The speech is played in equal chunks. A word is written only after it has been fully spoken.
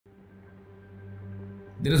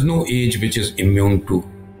There is no age which is immune to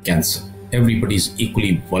cancer. Everybody is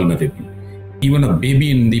equally vulnerable. Even a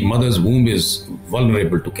baby in the mother's womb is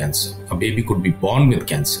vulnerable to cancer. A baby could be born with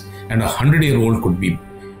cancer, and a 100-year-old could be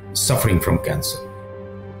suffering from cancer.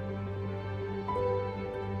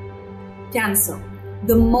 Cancer.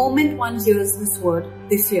 The moment one hears this word,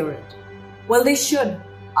 they fear it. Well, they should.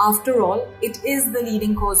 After all, it is the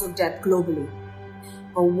leading cause of death globally.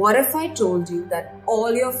 But what if I told you that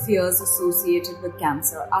all your fears associated with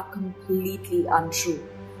cancer are completely untrue,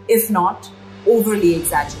 if not overly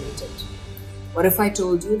exaggerated? What if I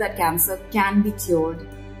told you that cancer can be cured,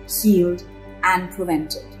 healed, and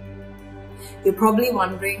prevented? You're probably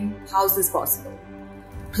wondering, how's this possible?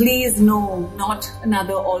 Please no, not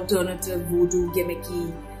another alternative voodoo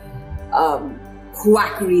gimmicky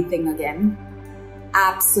quackery thing again.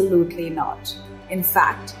 Absolutely not. In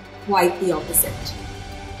fact, quite the opposite.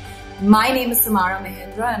 My name is Samara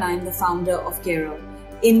Mahindra and I am the founder of Kera,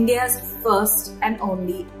 India's first and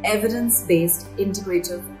only evidence-based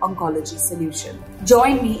integrative oncology solution.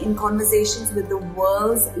 Join me in conversations with the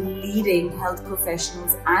world's leading health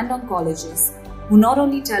professionals and oncologists who not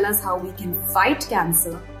only tell us how we can fight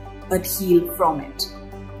cancer, but heal from it.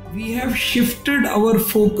 We have shifted our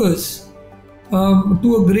focus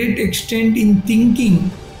to a great extent in thinking,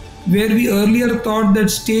 where we earlier thought that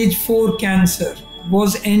stage 4 cancer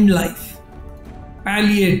was end life,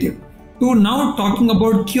 palliative, to now talking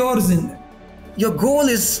about cures in that. Your goal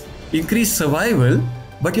is increased survival,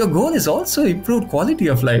 but your goal is also improved quality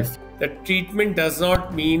of life. The treatment does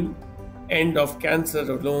not mean end of cancer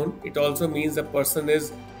alone. It also means the person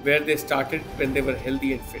is where they started when they were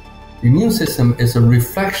healthy and fit. The immune system is a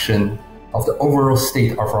reflection of the overall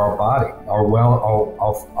state of our body,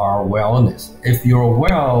 of our wellness. If you're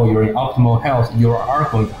well, you're in optimal health, you are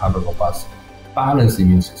going to have a robust, balanced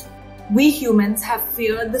immune system. We humans have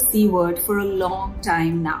feared the C word for a long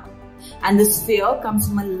time now. And this fear comes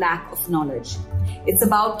from a lack of knowledge. It's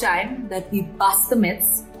about time that we bust the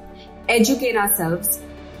myths, educate ourselves,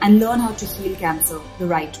 and learn how to heal cancer the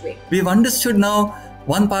right way. We've understood now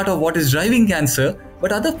one part of what is driving cancer,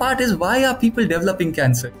 but other part is why are people developing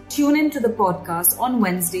cancer? Tune in to the podcast on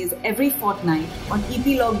Wednesdays every fortnight on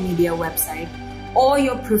Epilogue Media website or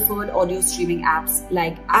your preferred audio streaming apps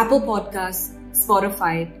like Apple Podcasts,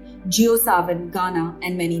 Spotify, JioSaavn, Gaana,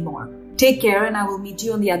 and many more. Take care, and I will meet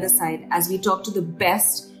you on the other side as we talk to the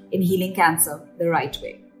best in healing cancer the right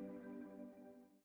way.